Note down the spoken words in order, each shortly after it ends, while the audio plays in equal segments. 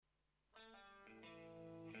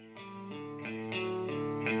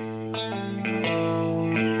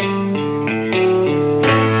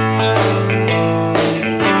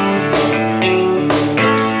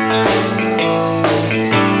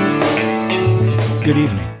Good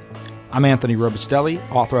evening. I'm Anthony Robustelli,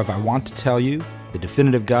 author of I Want to Tell You, the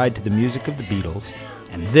definitive guide to the music of the Beatles,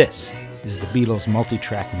 and this is the Beatles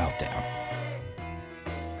Multi-Track Meltdown.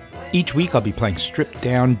 Each week I'll be playing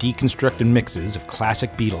stripped-down, deconstructed mixes of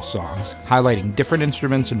classic Beatles songs, highlighting different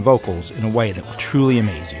instruments and vocals in a way that will truly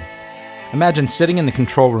amaze you. Imagine sitting in the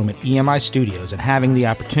control room at EMI Studios and having the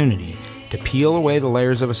opportunity to peel away the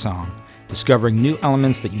layers of a song, discovering new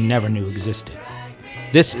elements that you never knew existed.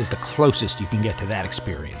 This is the closest you can get to that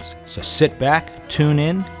experience. So sit back, tune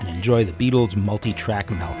in, and enjoy the Beatles Multi-Track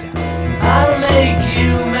Meltdown. I'll make you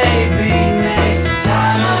maybe next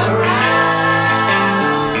time around.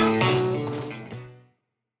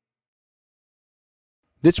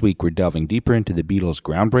 This week we're delving deeper into the Beatles'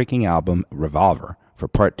 groundbreaking album, Revolver, for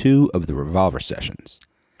part 2 of the Revolver sessions.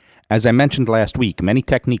 As I mentioned last week, many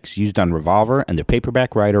techniques used on Revolver and the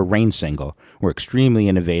Paperback Writer Rain single were extremely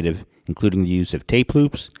innovative, including the use of tape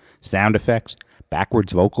loops, sound effects,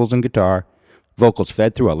 backwards vocals and guitar, vocals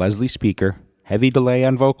fed through a Leslie speaker, heavy delay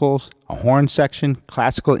on vocals, a horn section,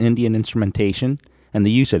 classical Indian instrumentation, and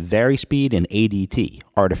the use of vari-speed and ADT,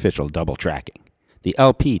 artificial double tracking. The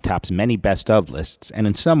LP tops many best-of lists, and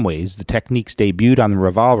in some ways, the techniques debuted on the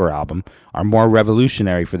Revolver album are more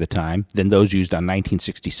revolutionary for the time than those used on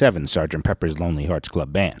 1967's Sgt. Pepper's Lonely Hearts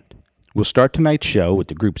Club Band. We'll start tonight's show with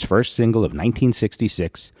the group's first single of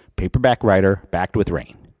 1966, Paperback Writer, Backed with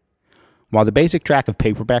Rain. While the basic track of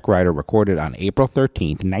Paperback Writer, recorded on April 13,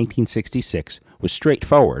 1966, was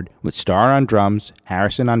straightforward, with Starr on drums,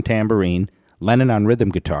 Harrison on tambourine, Lennon on rhythm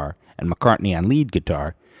guitar, and McCartney on lead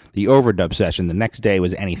guitar, the overdub session the next day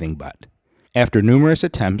was anything but. After numerous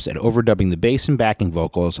attempts at overdubbing the bass and backing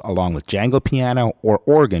vocals, along with jangle piano or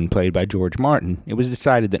organ played by George Martin, it was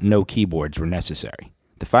decided that no keyboards were necessary.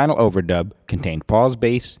 The final overdub contained Paul's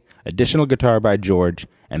bass, additional guitar by George,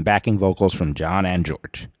 and backing vocals from John and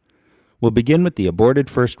George. We'll begin with the aborted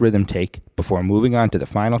first rhythm take before moving on to the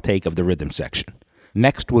final take of the rhythm section.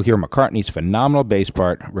 Next, we'll hear McCartney's phenomenal bass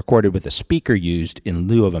part recorded with a speaker used in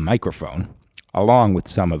lieu of a microphone, along with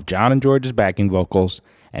some of John and George's backing vocals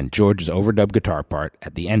and George's overdub guitar part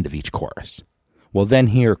at the end of each chorus. We'll then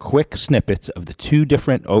hear quick snippets of the two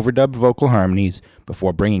different overdub vocal harmonies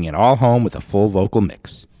before bringing it all home with a full vocal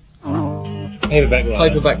mix. Paperback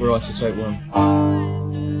Writer, take one.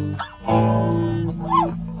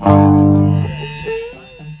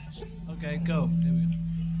 Okay, go.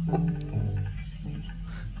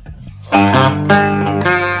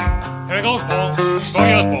 Here it goes, Paul. Go yours, Paul.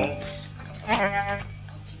 Okay,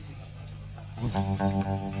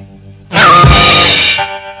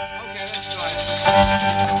 let's try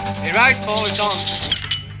it. You right, Paul? It's on.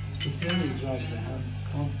 It's the only drive to have.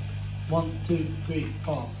 1, 2, 3,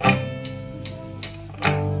 4.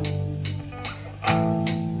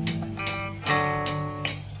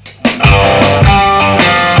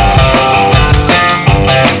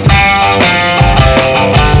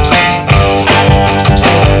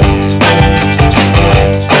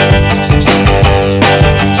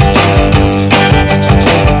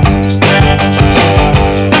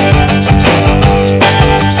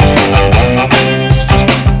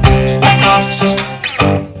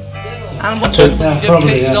 You get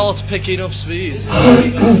pit stall to picking up speed. Well,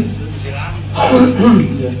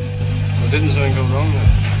 didn't something go wrong there?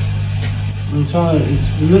 I'm trying, it's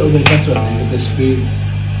a little bit better, I think, at this speed.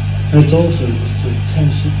 And it's also just the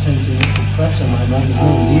tensing up the press on my mind. There's no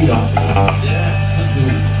lead off it.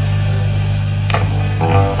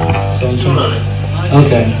 So I'm trying.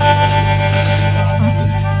 Okay.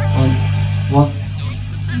 1,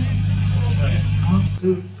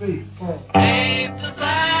 2, 3, 4.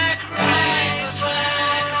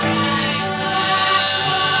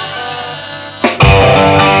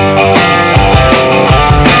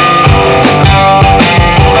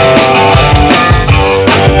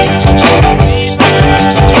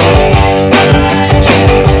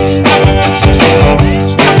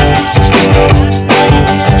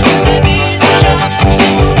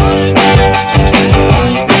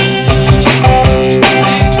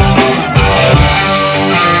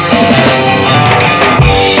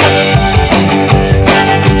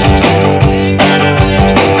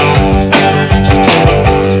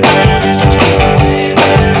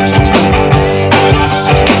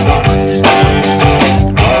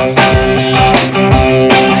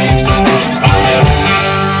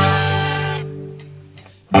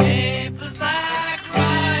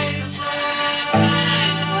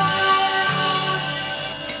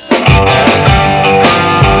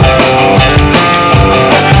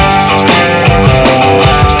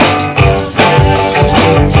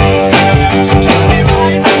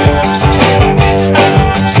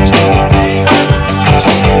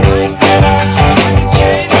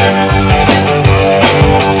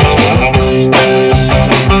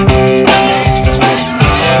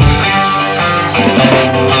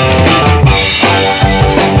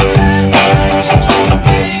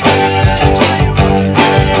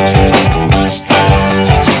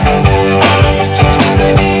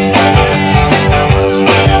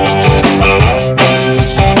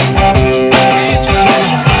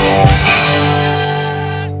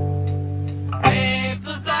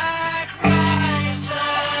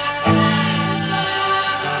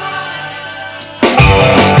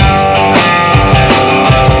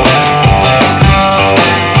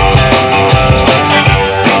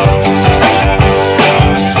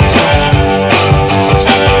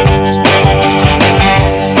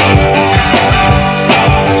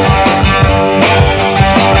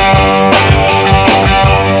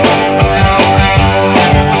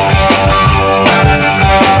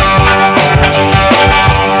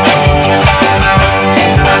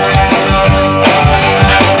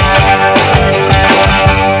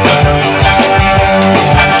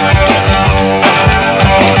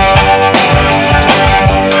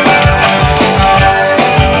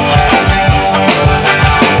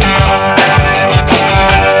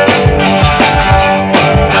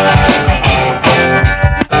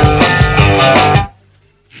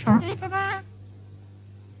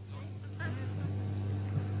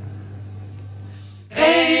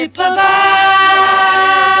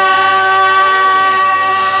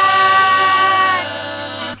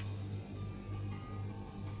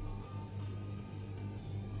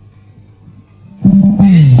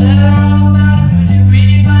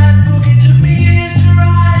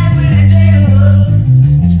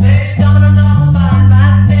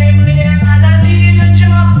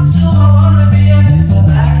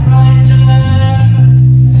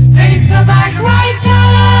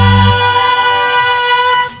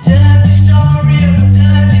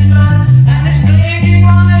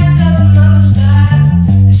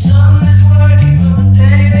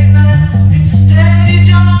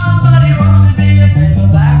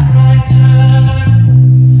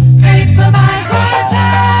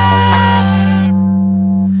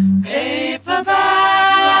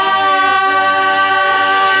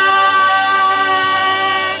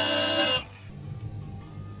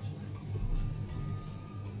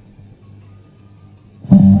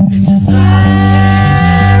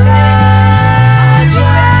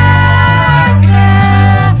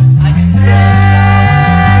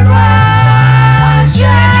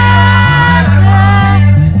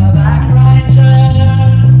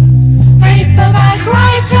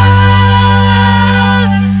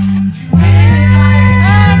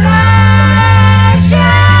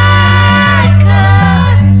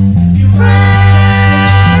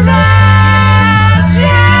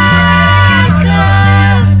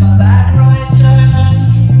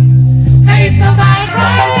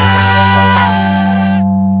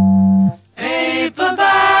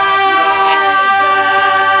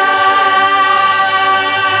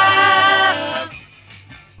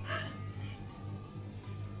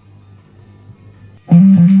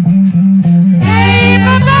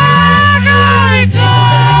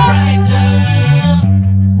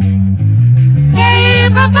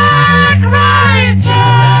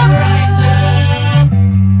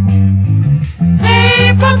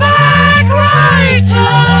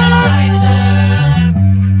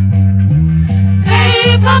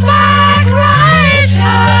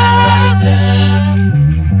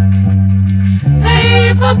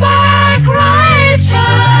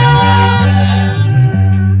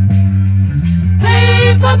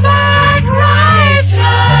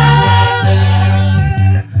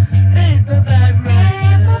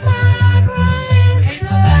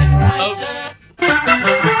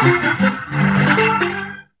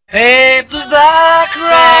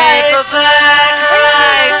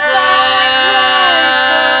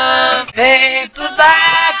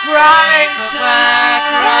 writer.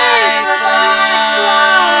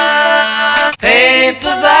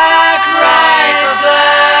 Paperback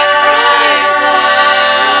writer.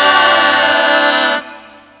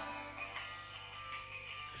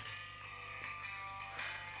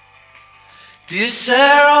 Dear sir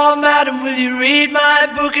or madam, will you read my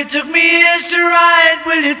book? It took me years to write,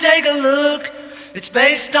 will you take a look? It's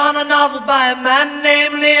based on a novel by a man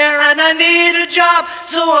named Lear, and I need a job,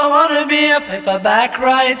 so I want to be a paperback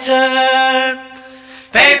writer.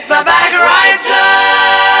 Paperback writer.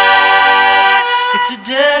 It's a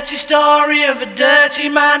dirty story of a dirty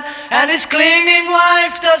man, and his clinging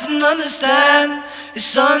wife doesn't understand. His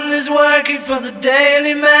son is working for the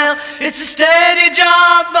Daily Mail. It's a steady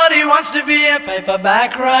job, but he wants to be a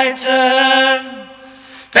paperback writer.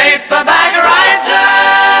 Paperback writer.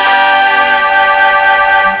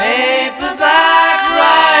 Paperback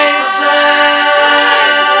writer.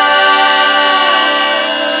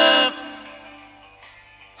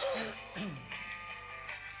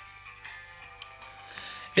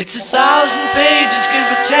 It's 1,000 pages, give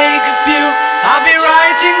or take a few. I'll be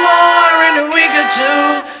writing more in a week or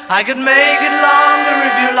two. I could make it longer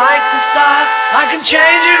if you like the style. I can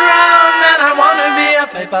change it round, and I want to be a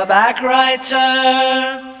paperback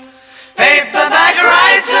writer. Paperback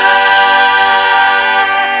writer.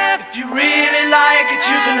 If you really like it,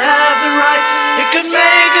 you can have the rights. It could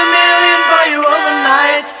make $1 million for you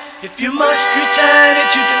overnight. If you must return it,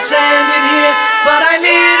 you can send it here. But I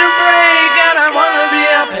need a break, and I want to be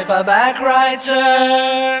a paperback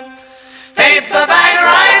writer. Paperback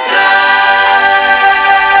writer.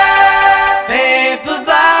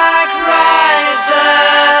 Paperback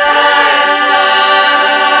writer.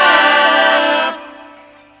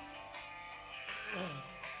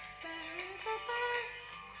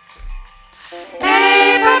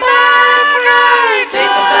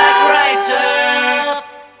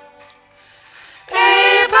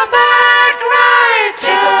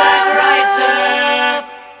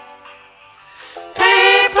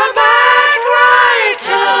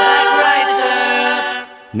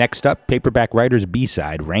 Next up, Paperback Writer's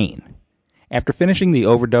B-side, Rain. After finishing the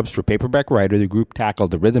overdubs for Paperback Writer, the group tackled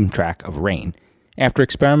the rhythm track of Rain. After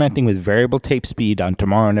experimenting with variable tape speed on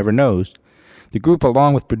Tomorrow Never Knows, the group,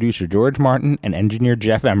 along with producer George Martin and engineer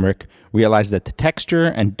Jeff Emmerich, realized that the texture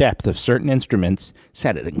and depth of certain instruments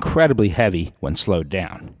sounded incredibly heavy when slowed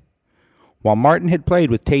down. While Martin had played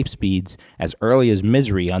with tape speeds as early as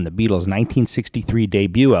Misery on the Beatles' 1963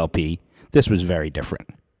 debut LP, this was very different.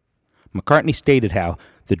 McCartney stated how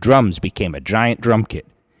the drums became a giant drum kit.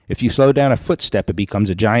 If you slow down a footstep, it becomes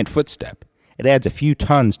a giant footstep. It adds a few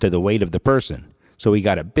tons to the weight of the person. So we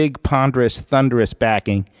got a big, ponderous, thunderous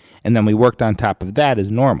backing, and then we worked on top of that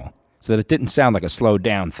as normal, so that it didn't sound like a slowed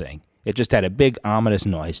down thing. It just had a big, ominous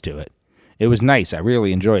noise to it. It was nice. I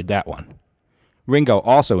really enjoyed that one. Ringo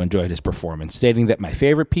also enjoyed his performance, stating that my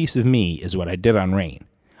favorite piece of me is what I did on Rain.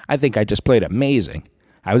 I think I just played amazing.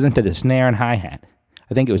 I was into the snare and hi-hat.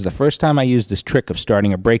 I think it was the first time I used this trick of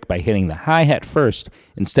starting a break by hitting the hi-hat first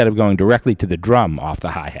instead of going directly to the drum off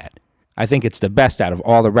the hi-hat. I think it's the best out of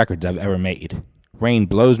all the records I've ever made. Rain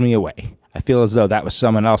blows me away. I feel as though that was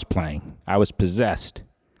someone else playing. I was possessed.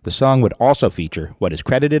 The song would also feature what is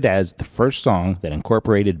credited as the first song that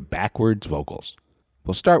incorporated backwards vocals.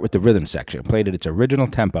 We'll start with the rhythm section, played at its original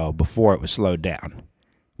tempo before it was slowed down.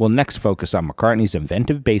 We'll next focus on McCartney's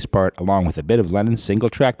inventive bass part along with a bit of Lennon's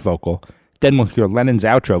single-tracked vocal. Then we'll hear Lennon's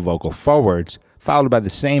outro vocal forwards, followed by the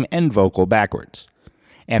same end vocal backwards.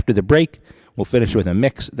 After the break, we'll finish with a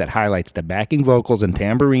mix that highlights the backing vocals and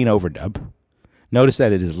tambourine overdub. Notice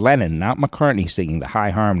that it is Lennon, not McCartney, singing the high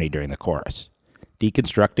harmony during the chorus.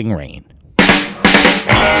 Deconstructing Rain.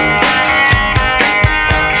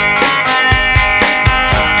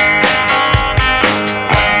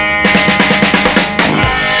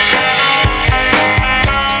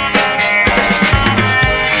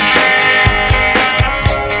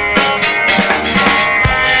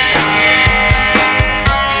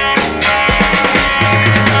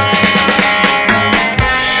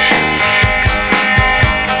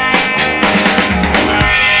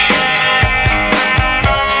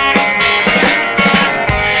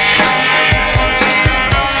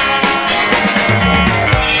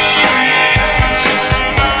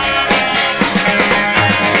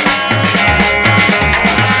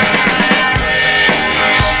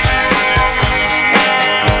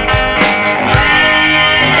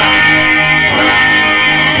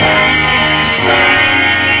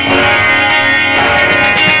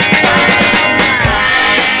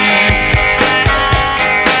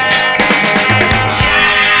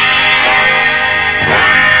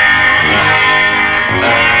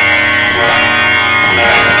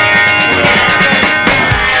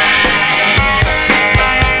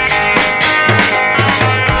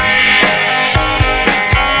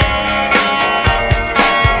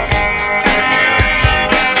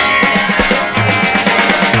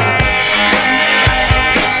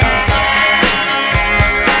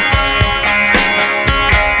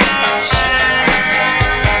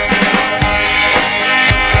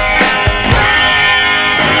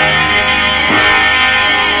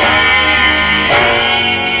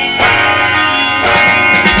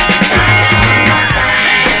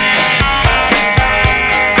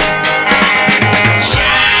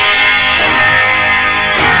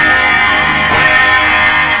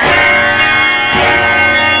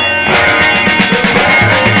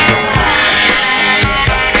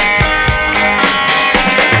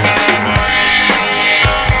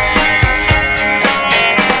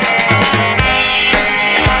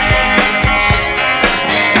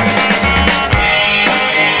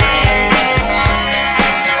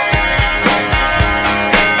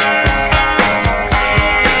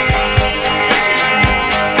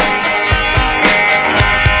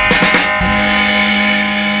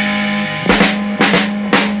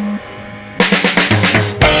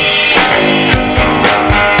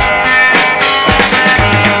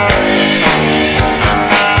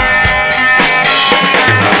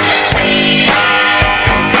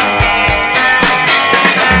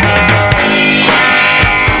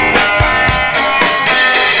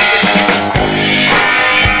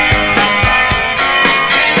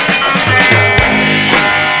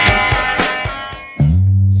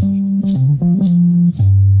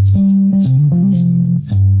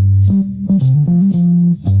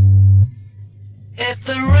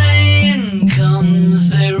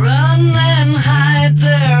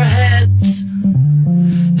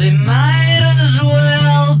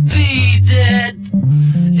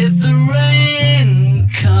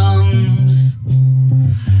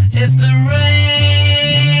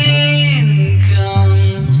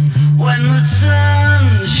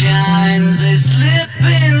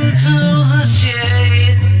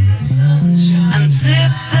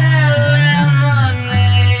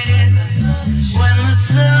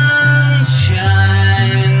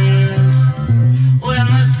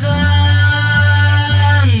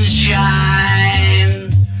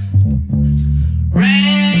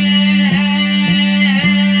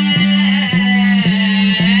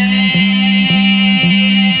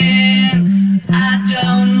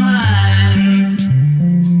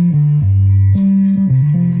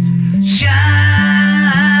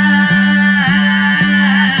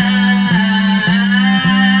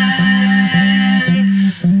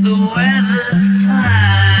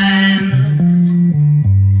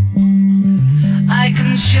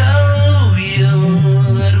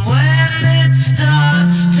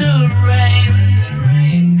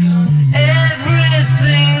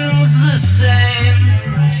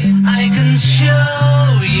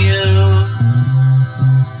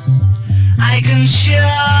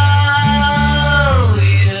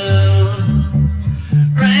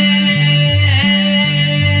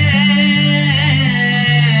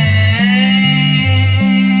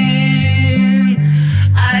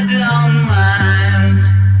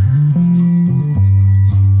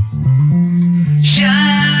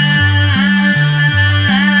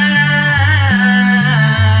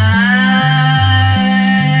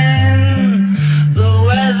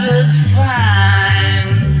 weather's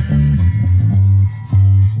fine.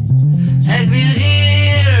 And you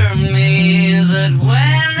hear me that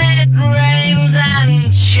when it rains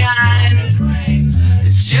and shines,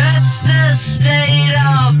 it's just a state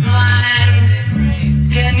of mind.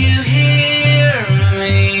 Can you hear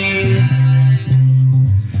me?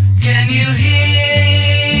 Can you hear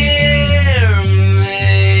me?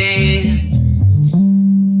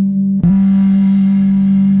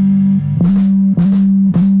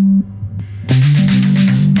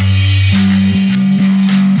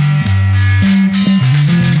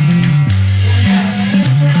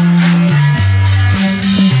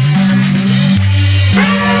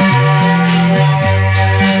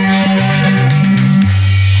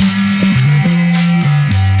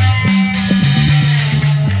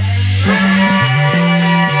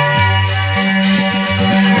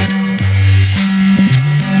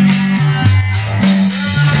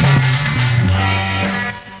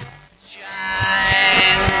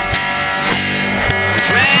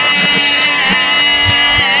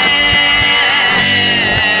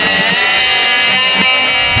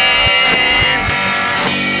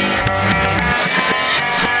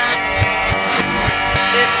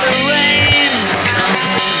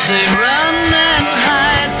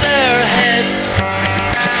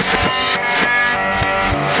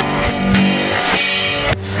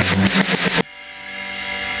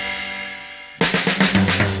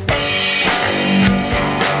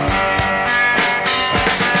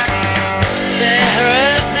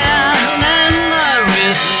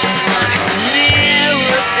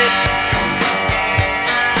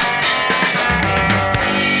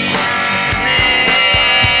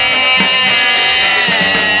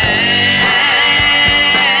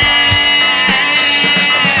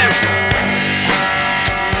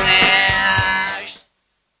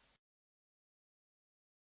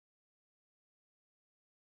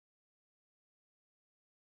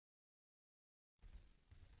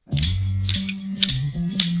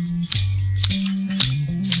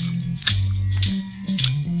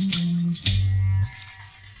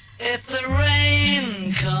 If the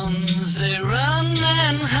rain comes, they run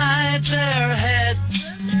and hide their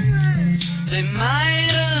heads. They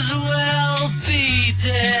might as well be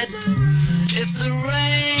dead. If the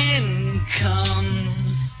rain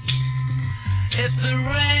comes, if the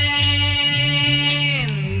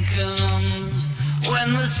rain comes,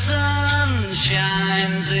 when the sun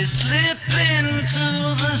shines, they slip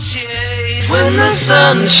into the shade. When the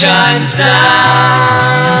sun shines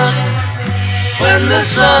down, when the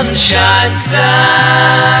sun shines down,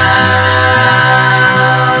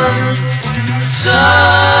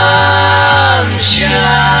 sun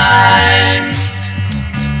shines,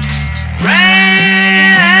 rain,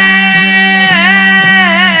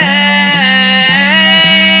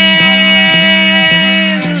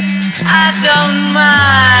 I don't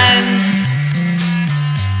mind,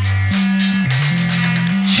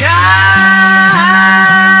 shine.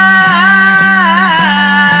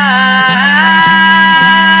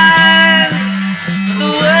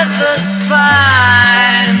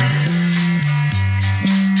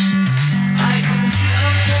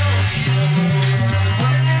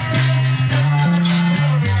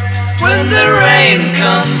 When the rain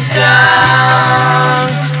comes down,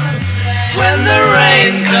 when the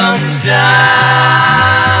rain comes down,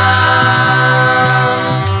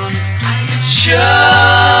 show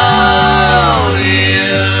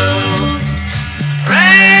you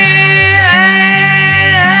rain,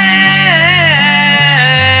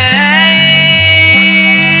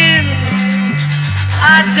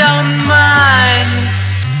 I don't mind,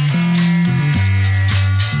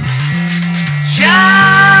 shine.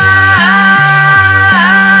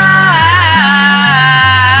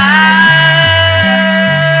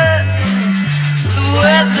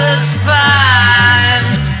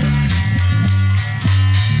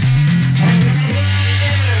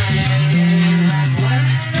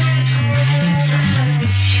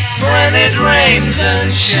 When it rains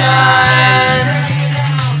and shines,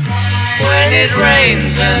 when it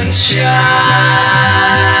rains and shines,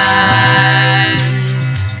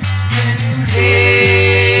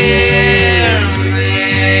 hear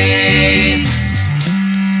me.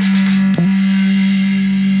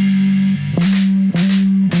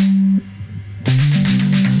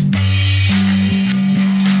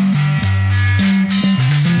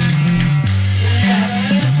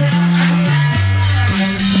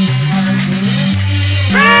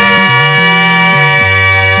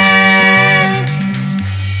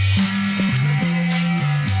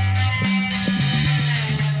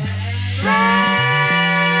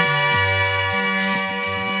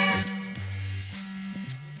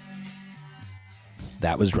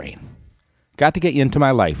 was Rain. Got to Get You Into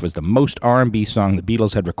My Life was the most R&B song the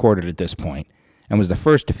Beatles had recorded at this point, and was the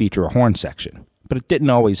first to feature a horn section, but it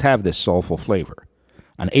didn't always have this soulful flavor.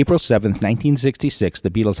 On April 7, 1966,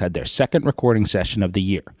 the Beatles had their second recording session of the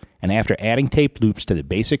year, and after adding tape loops to the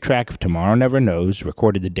basic track of Tomorrow Never Knows,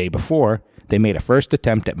 recorded the day before, they made a first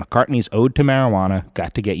attempt at McCartney's Ode to Marijuana,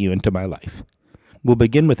 Got to Get You Into My Life. We'll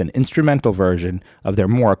begin with an instrumental version of their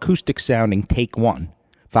more acoustic-sounding Take 1,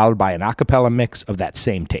 followed by an a cappella mix of that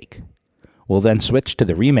same take. We'll then switch to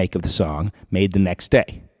the remake of the song, made the next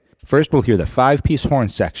day. First, we'll hear the 5-piece horn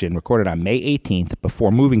section recorded on May 18th before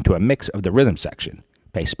moving to a mix of the rhythm section.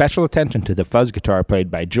 Pay special attention to the fuzz guitar played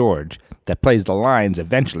by George that plays the lines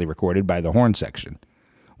eventually recorded by the horn section.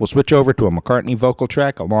 We'll switch over to a McCartney vocal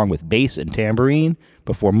track along with bass and tambourine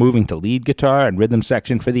before moving to lead guitar and rhythm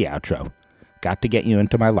section for the outro. Got to Get You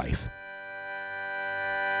Into My Life.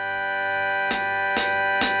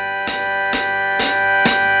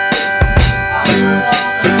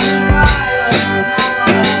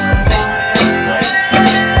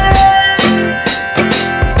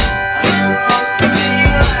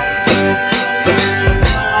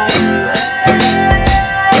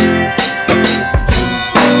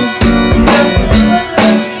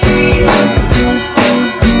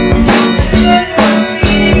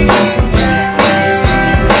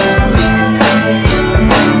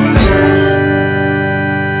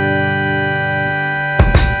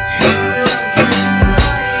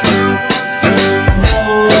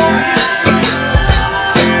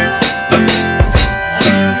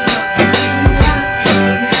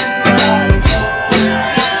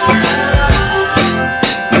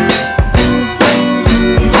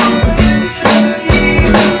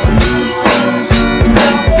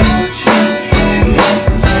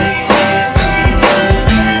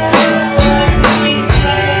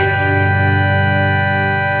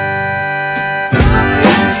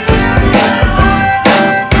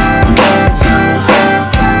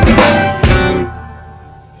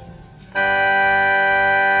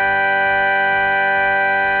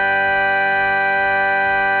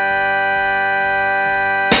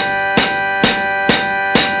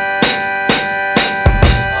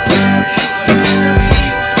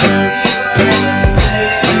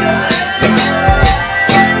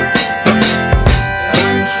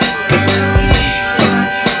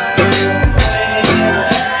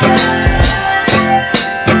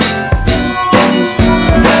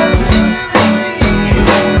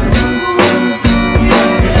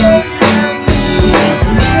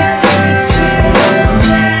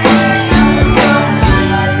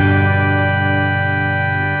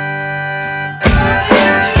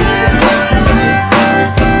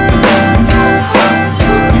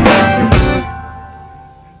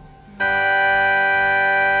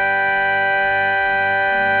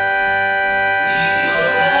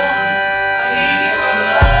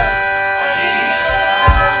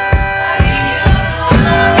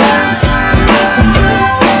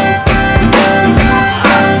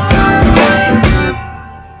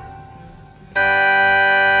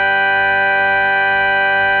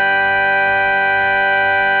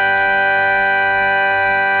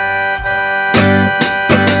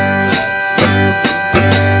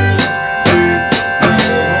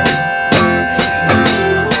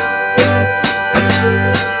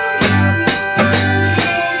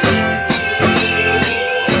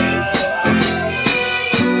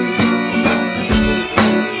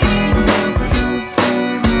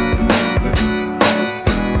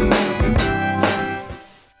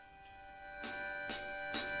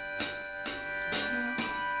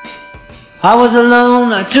 I was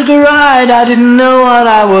alone, I took a ride, I didn't know what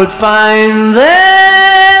I would find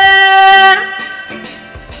there.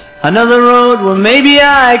 Another road where maybe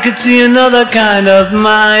I could see another kind of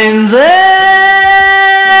mind there.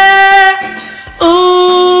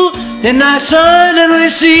 Ooh, then I suddenly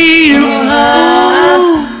see you.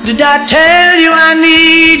 Ooh, did I tell you I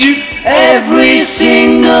need you every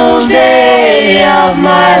single day of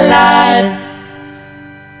my life?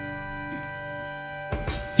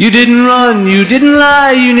 You didn't run, you didn't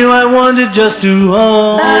lie, you knew I wanted just to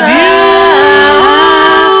hold you.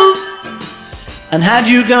 And had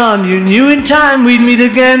you gone, you knew in time we'd meet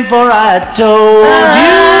again, for I told you.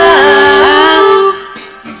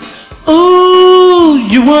 Ooh,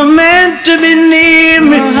 you were meant to be near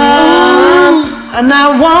me. Ooh, and I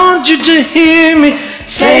want you to hear me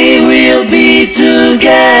say we'll be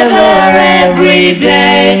together every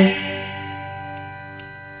day.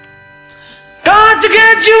 Got to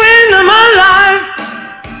get you into my life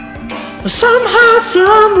somehow,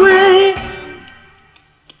 some way.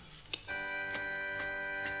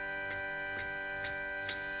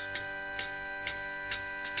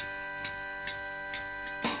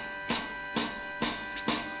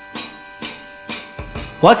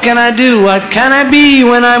 What can I do? What can I be?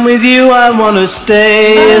 When I'm with you, I want to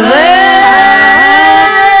stay there.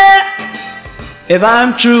 If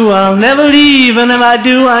I'm true, I'll never leave, and if I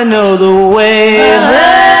do, I know the way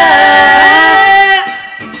there.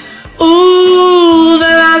 Ooh,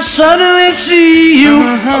 then I suddenly see you.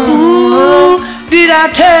 Ooh, did I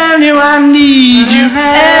tell you I need you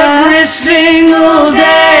every single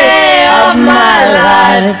day of my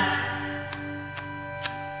life?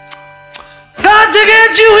 Got to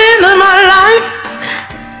get you into my life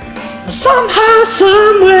somehow,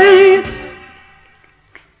 some way.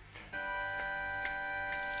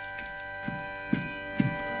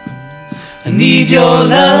 I need your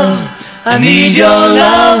love, I need your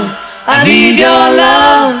love, I need your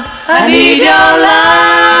love, I need your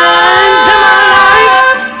love into my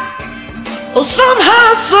life. Oh,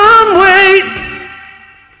 somehow, some way.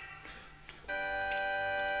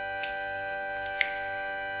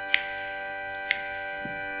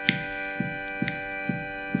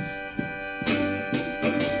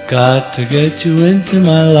 Got to get you into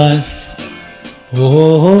my life.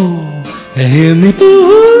 Oh, and hear me. Ooh.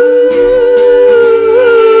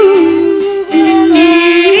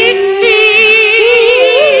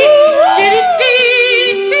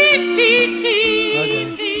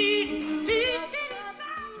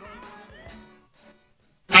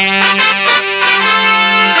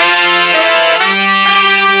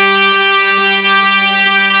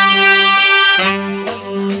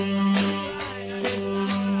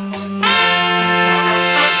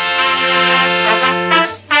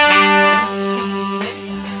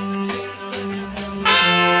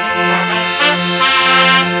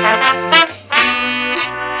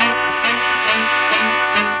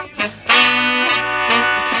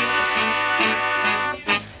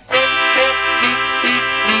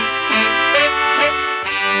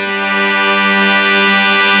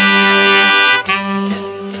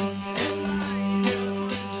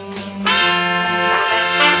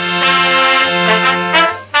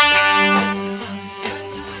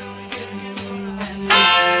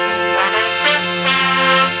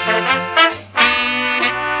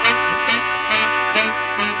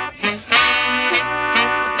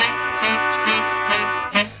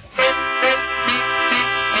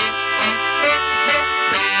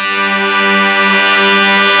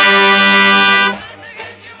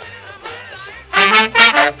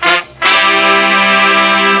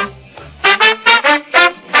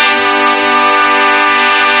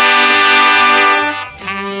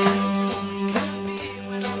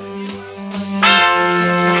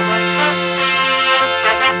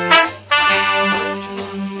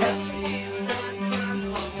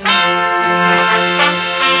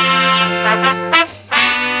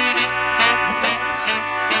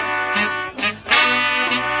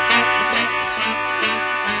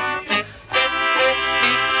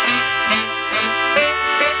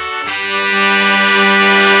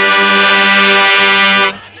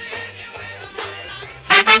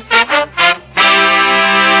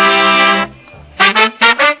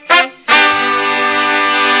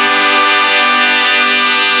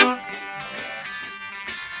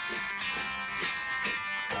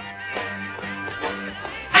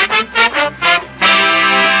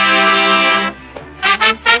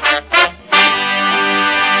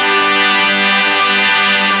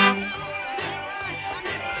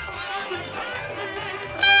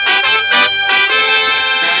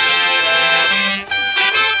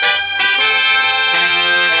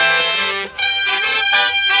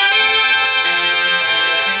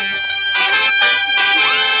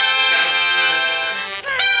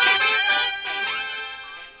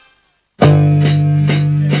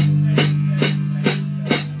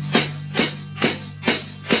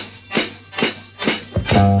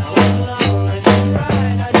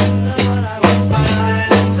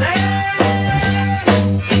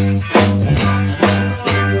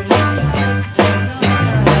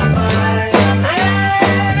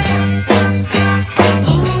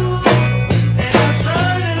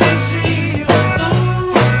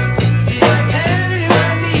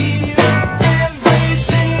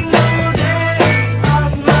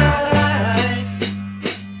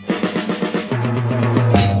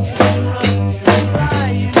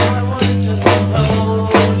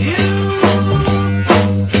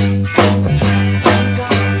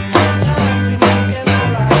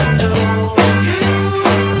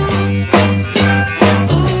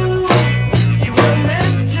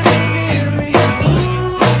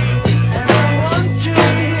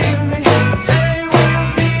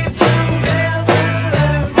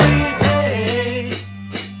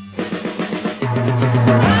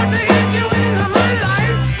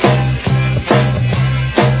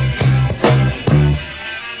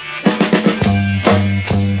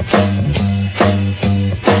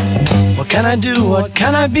 I do? What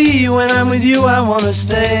can I be? When I'm with you, I wanna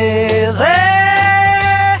stay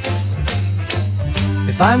there.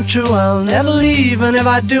 If I'm true, I'll never leave, and if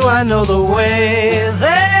I do, I know the way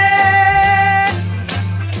there.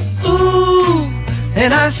 Ooh,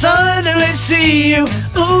 and I suddenly see you.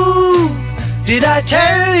 Ooh, did I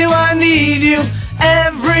tell you I need you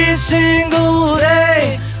every single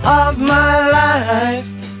day of my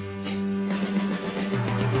life?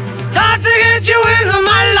 Got to get you into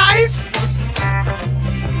my life.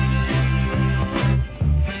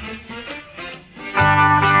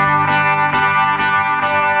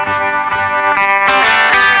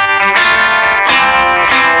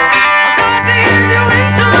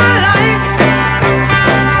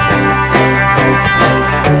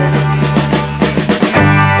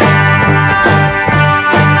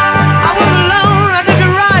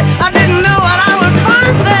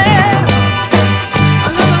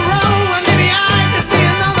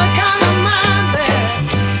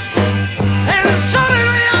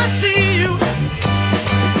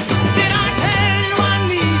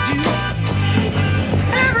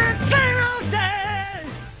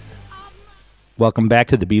 Welcome back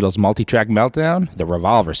to the Beatles Multi-Track Meltdown, the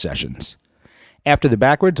Revolver Sessions. After the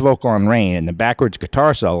backwards vocal on Rain and the backwards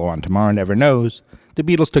guitar solo on Tomorrow Never Knows, the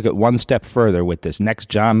Beatles took it one step further with this next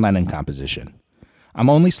John Lennon composition. I'm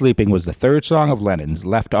Only Sleeping was the third song of Lennon's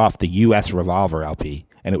left off the U.S. Revolver LP,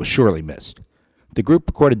 and it was surely missed. The group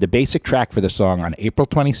recorded the basic track for the song on April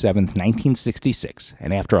 27, 1966,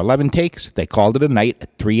 and after 11 takes, they called it a night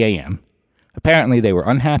at 3 a.m. Apparently, they were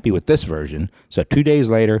unhappy with this version, so 2 days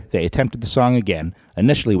later, they attempted the song again,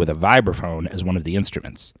 initially with a vibraphone as one of the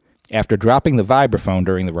instruments. After dropping the vibraphone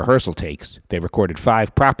during the rehearsal takes, they recorded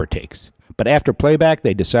 5 proper takes. But after playback,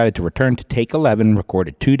 they decided to return to take 11,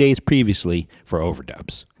 recorded 2 days previously, for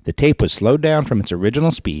overdubs. The tape was slowed down from its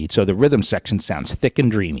original speed, so the rhythm section sounds thick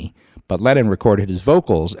and dreamy, but Lennon recorded his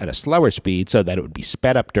vocals at a slower speed so that it would be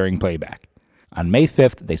sped up during playback. On May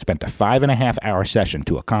 5th, they spent a 5.5-hour session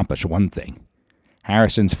to accomplish one thing: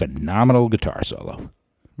 Harrison's phenomenal guitar solo.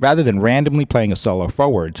 Rather than randomly playing a solo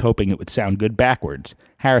forwards, hoping it would sound good backwards,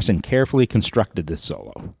 Harrison carefully constructed this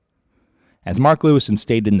solo. As Mark Lewison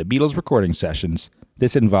stated in the Beatles recording sessions,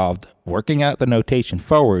 this involved working out the notation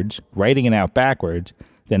forwards, writing it out backwards,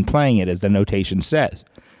 then playing it as the notation says,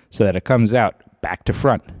 so that it comes out back to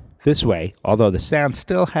front. This way, although the sound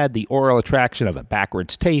still had the aural attraction of a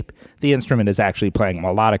backwards tape, the instrument is actually playing a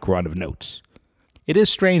melodic run of notes. It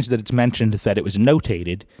is strange that it's mentioned that it was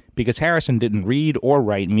notated because Harrison didn't read or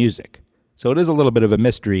write music. So it is a little bit of a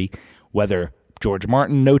mystery whether George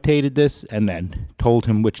Martin notated this and then told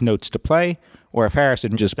him which notes to play, or if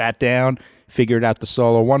Harrison just sat down, figured out the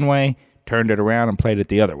solo one way, turned it around and played it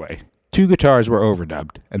the other way. 2 guitars were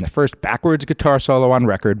overdubbed, and the first backwards guitar solo on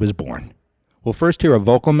record was born. We'll first hear a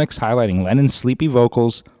vocal mix highlighting Lennon's sleepy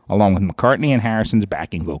vocals, along with McCartney and Harrison's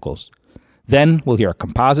backing vocals. Then we'll hear a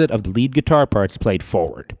composite of the lead guitar parts played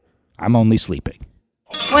forward. I'm Only Sleeping.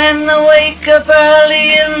 When I wake up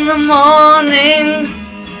early in the morning,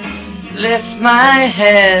 lift my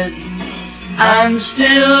head, I'm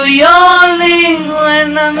still yawning.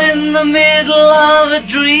 When I'm in the middle of a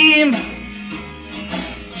dream,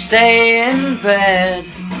 stay in bed,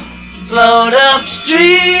 float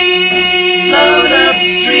upstream,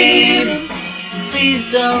 please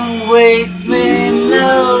don't wake me,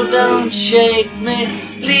 no, don't shake me,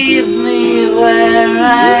 leave me where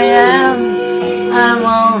I am, I'm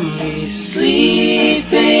only sleeping.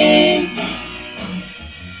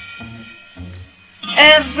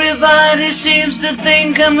 Everybody seems to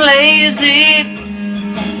think I'm lazy,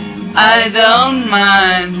 I don't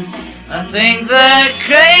mind, I think they're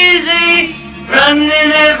crazy,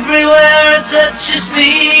 running everywhere at such a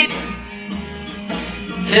speed,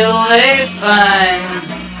 till they find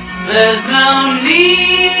there's no need,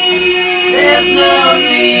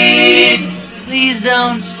 please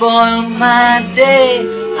don't spoil my day,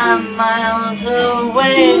 I'm miles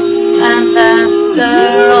away, and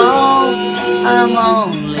after all, I'm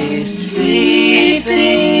only sleeping.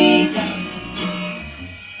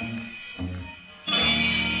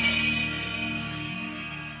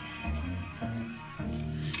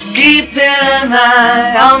 Keeping an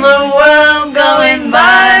eye on the world going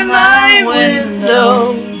by my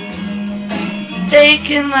window,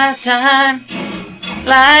 taking my time,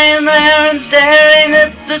 lying there and staring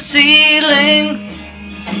at the ceiling,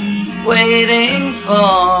 waiting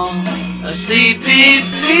for a sleepy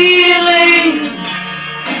feeling.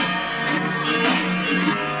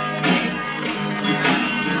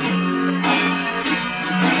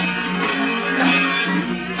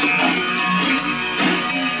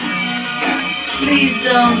 Please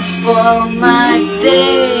don't don't spoil my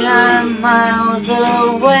day. I'm miles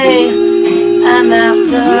away, and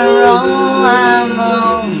after all I'm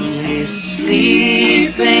only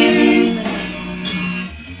sleeping.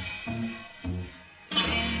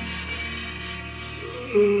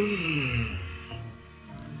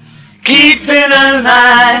 Keeping an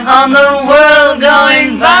eye on the world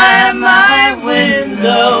going by my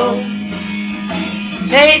window,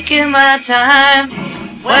 taking my time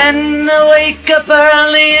when I wake up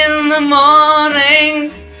early in the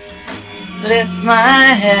morning. Lift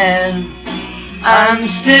my head, I'm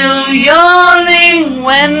still yawning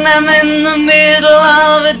when I'm in the middle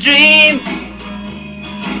of a dream.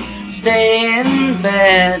 Stay in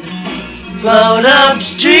bed, float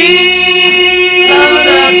upstream, float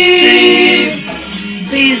upstream.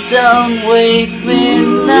 Please don't wake me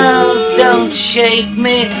now, don't shake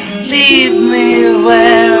me, leave me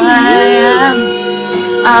where I am.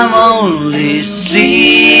 I'm only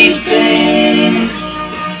sleeping.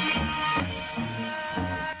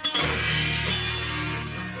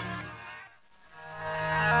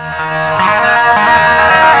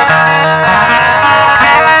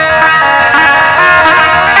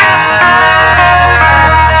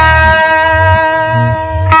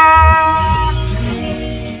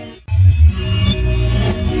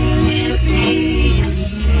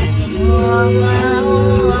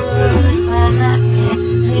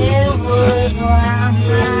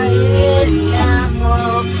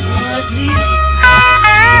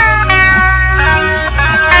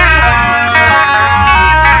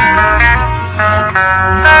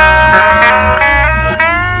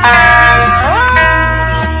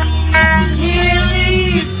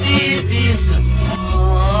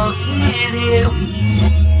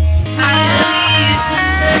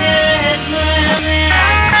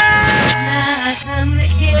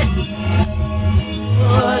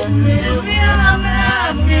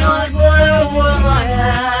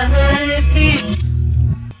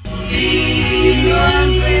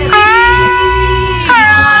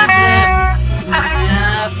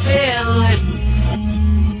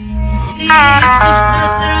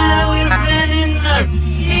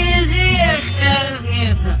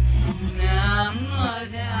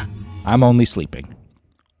 I'm Only Sleeping.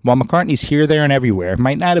 While McCartney's Here, There, and Everywhere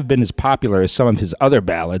might not have been as popular as some of his other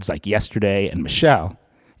ballads like Yesterday and Michelle,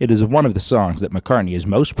 it is one of the songs that McCartney is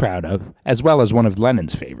most proud of, as well as one of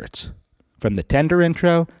Lennon's favorites. From the tender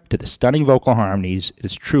intro to the stunning vocal harmonies, it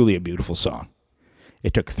is truly a beautiful song.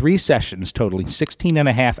 It took 3 sessions totaling 16 and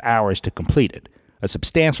a half hours to complete it, a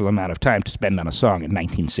substantial amount of time to spend on a song in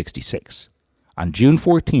 1966. On June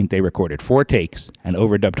 14th, they recorded 4 takes and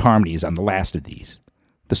overdubbed harmonies on the last of these.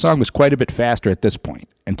 The song was quite a bit faster at this point,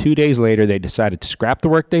 and 2 days later they decided to scrap the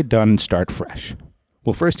work they'd done and start fresh.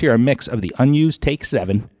 We'll first hear a mix of the unused Take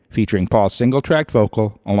 7, featuring Paul's single-tracked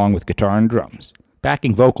vocal along with guitar and drums.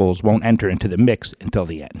 Backing vocals won't enter into the mix until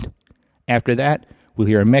the end. After that, we'll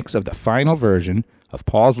hear a mix of the final version of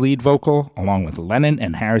Paul's lead vocal along with Lennon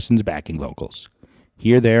and Harrison's backing vocals.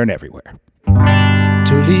 Here, There, and Everywhere.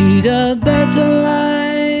 To lead a better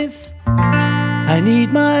life, I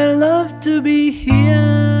need my love to be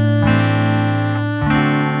here,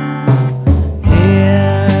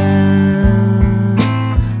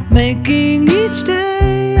 making each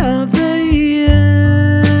day of the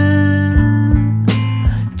year,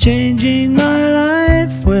 changing my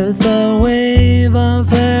life with a wave of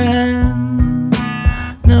her hand.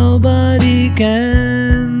 Nobody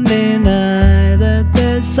can deny that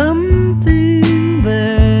there's something there.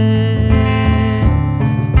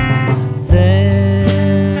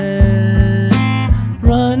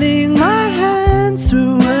 Running my hands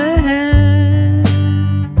through her hair,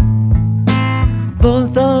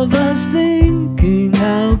 both of us thinking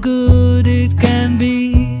how good it can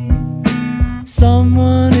be.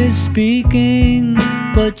 Someone is speaking,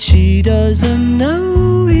 but she doesn't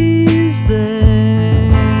know he's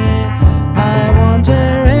there. I want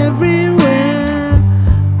her everywhere,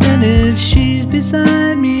 and if she's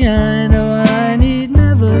beside me, I know I need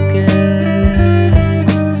never care.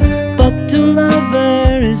 But to love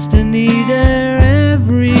her is to need her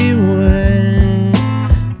everywhere,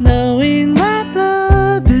 knowing that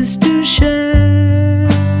love is to share.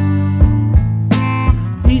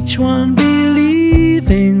 Each one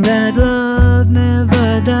believing that love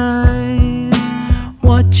never dies,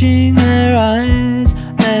 watching her eyes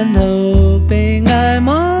and hoping I'm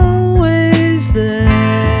always there.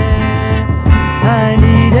 I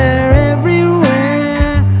need her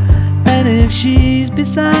everywhere, and if she's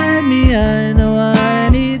beside me, I know I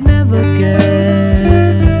need never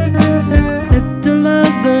care. That to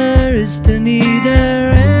love her is to need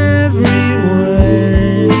her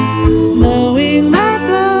everywhere, knowing that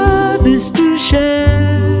love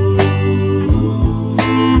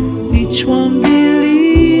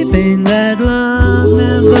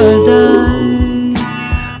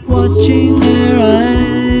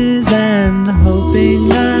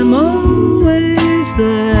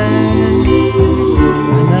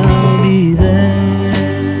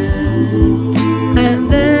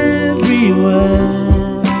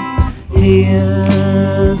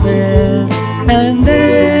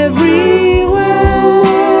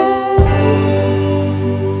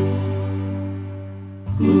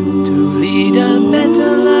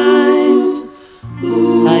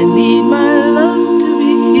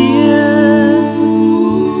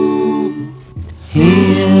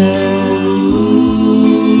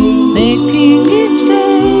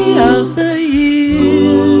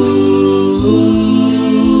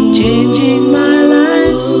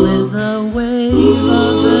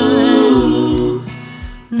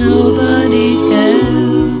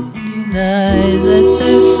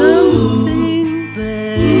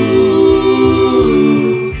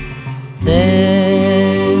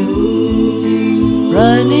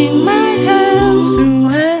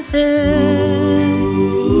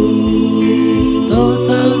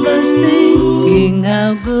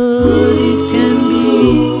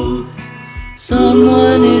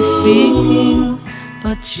Someone is speaking,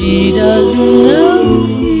 but she doesn't know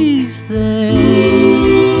he's there.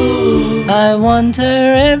 I want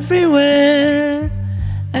her everywhere,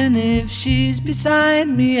 and if she's beside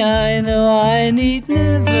me, I know I need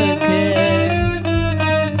never care.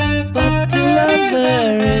 But to love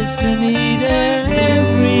her is to need her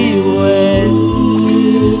everywhere,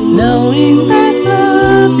 knowing that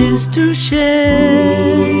love is to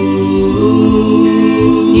share.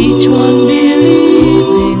 Each one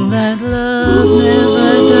believing that love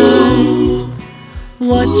never dies,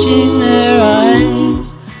 watching their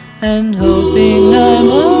eyes and hoping I'm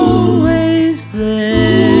always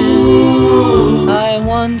there. I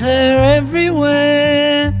want her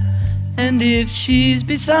everywhere, and if she's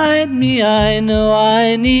beside me, I know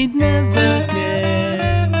I need never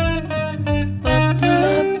care. But to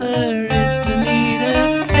love her is to need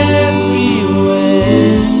her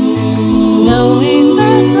everywhere, knowing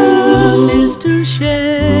that love is to share.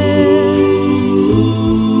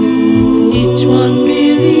 Each one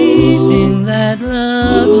believing that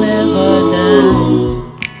love never dies,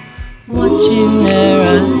 watching their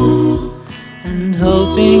eyes and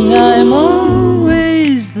hoping I'm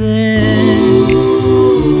always there.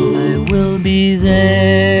 I will be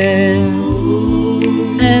there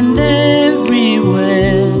and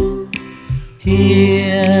everywhere,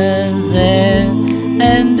 here, there,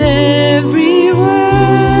 and everywhere.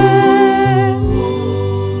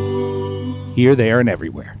 Here, there, and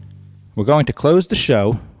everywhere. We're going to close the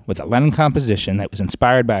show with a Lennon composition that was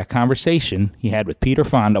inspired by a conversation he had with Peter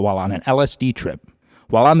Fonda while on an LSD trip.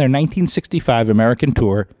 While on their 1965 American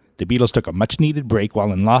tour, the Beatles took a much-needed break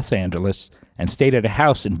while in Los Angeles and stayed at a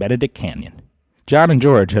house in Benedict Canyon. John and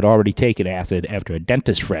George had already taken acid after a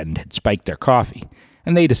dentist friend had spiked their coffee,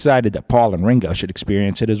 and they decided that Paul and Ringo should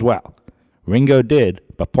experience it as well. Ringo did,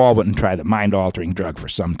 but Paul wouldn't try the mind-altering drug for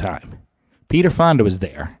some time. Peter Fonda was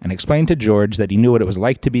there and explained to George that he knew what it was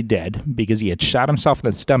like to be dead because he had shot himself in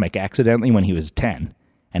the stomach accidentally when he was 10,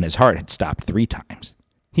 and his heart had stopped 3 times.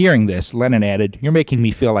 Hearing this, Lennon added, "You're making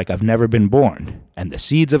me feel like I've never been born," and the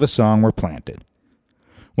seeds of a song were planted.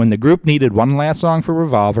 When the group needed one last song for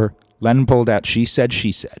Revolver, Lennon pulled out She Said,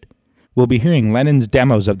 She Said. We'll be hearing Lennon's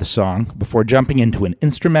demos of the song before jumping into an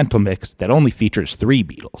instrumental mix that only features 3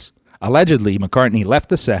 Beatles. Allegedly, McCartney left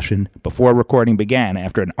the session before recording began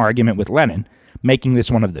after an argument with Lennon, making this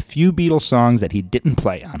one of the few Beatles songs that he didn't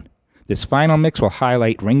play on. This final mix will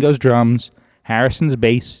highlight Ringo's drums, Harrison's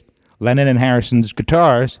bass, Lennon and Harrison's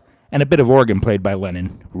guitars, and a bit of organ played by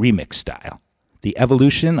Lennon, remix style. The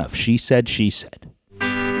evolution of She Said, She Said.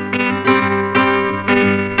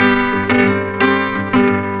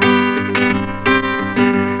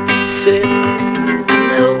 Said, I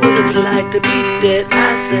know what it's like to be dead, I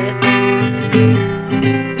said.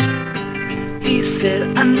 He said,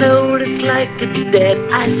 I know what it's like to be dead,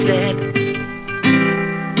 I said.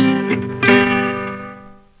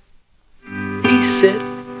 He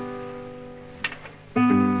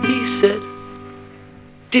said,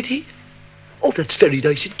 did he? Oh, that's very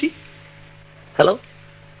nice indeed. Hello?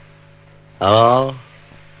 Hello?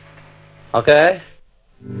 Okay.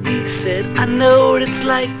 He said, I know what it's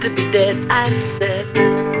like to be dead, I said.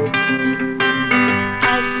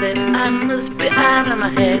 I must be out of my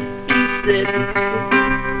head, he said.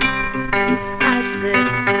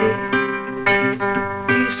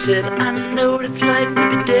 He said, I know what it's like to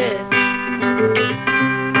be dead. He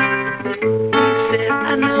said,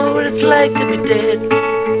 I know what it's like to be dead.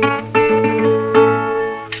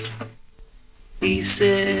 He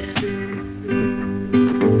said,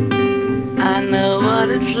 I know what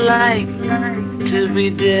it's like to be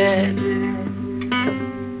dead.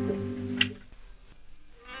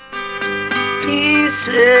 He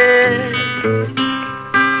said,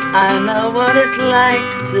 I know what it's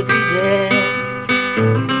like to be dead.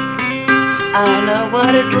 I know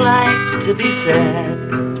what it's like to be sad.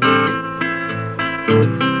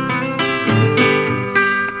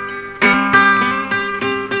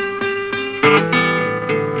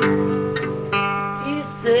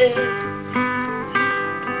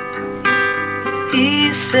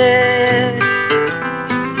 He said,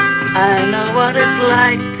 I know what it's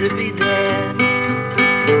like to be dead.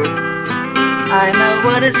 I know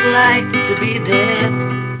what it's like to be dead.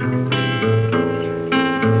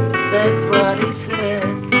 That's what he said.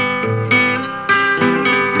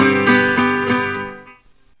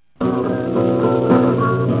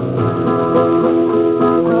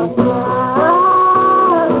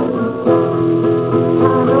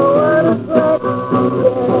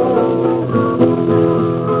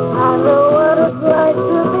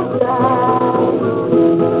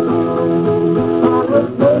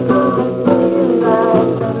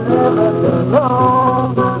 Oh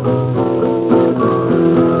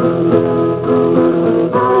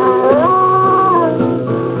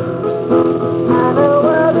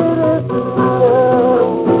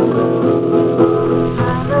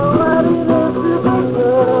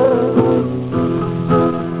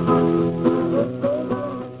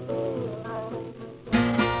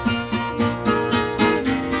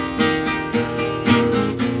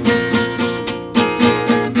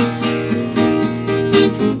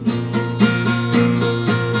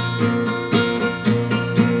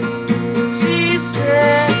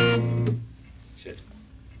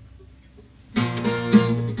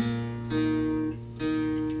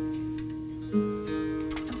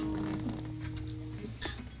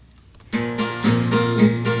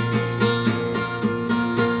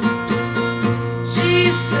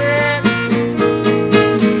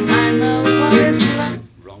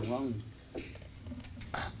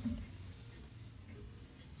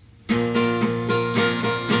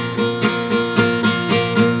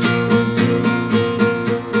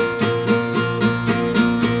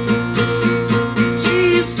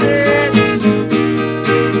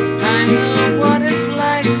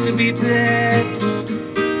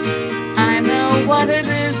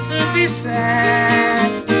be sad,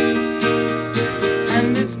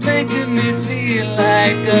 and it's making me feel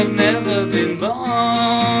like I've never been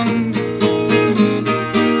born.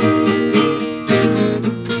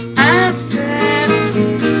 I said,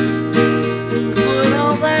 put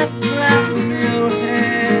all that crap in your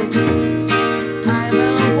head. I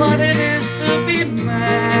know what it is to be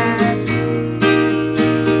mad,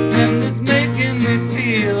 and it's making me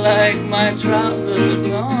feel like my trousers are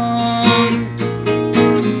torn.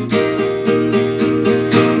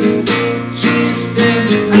 She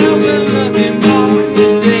said, I will love you more when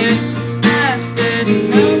you're dead. I said,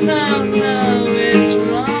 no, no, no, it's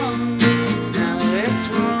wrong. No, it's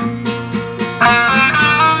wrong.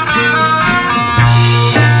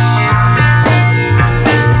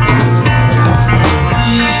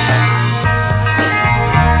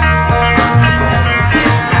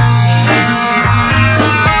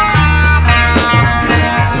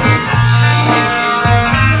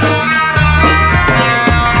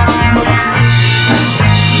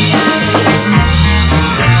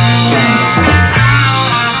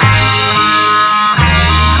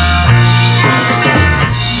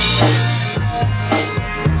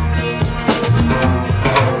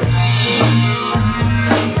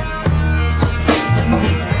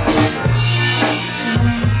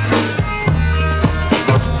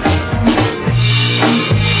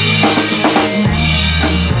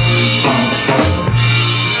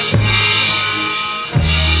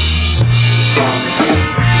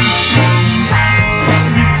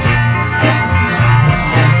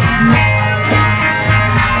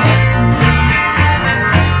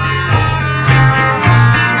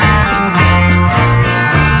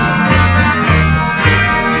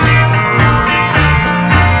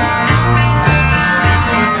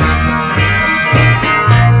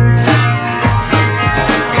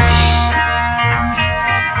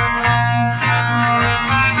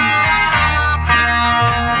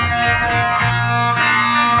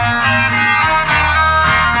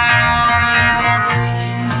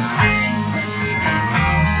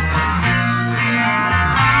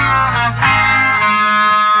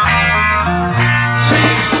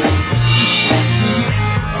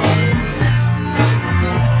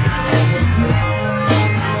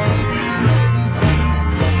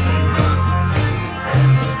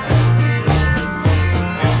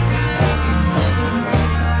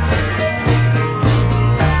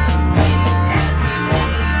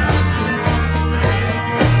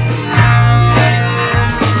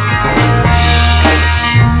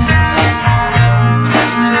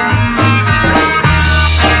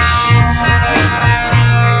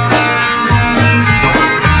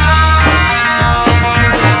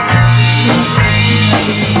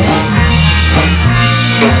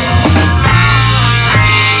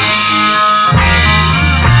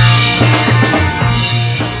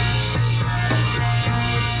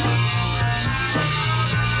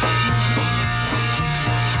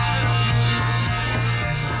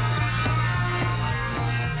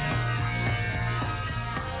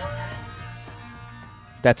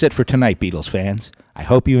 That's it for tonight, Beatles fans. I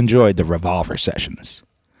hope you enjoyed the Revolver sessions.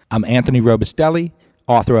 I'm Anthony Robustelli,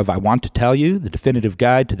 author of I Want to Tell You, The Definitive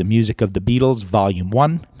Guide to the Music of the Beatles, Volume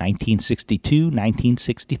 1,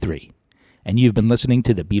 1962-1963. And you've been listening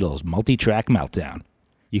to the Beatles Multi-Track Meltdown.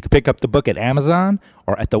 You can pick up the book at Amazon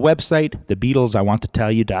or at the website,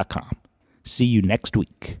 thebeatlesiwanttotellyu.com. See you next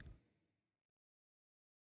week.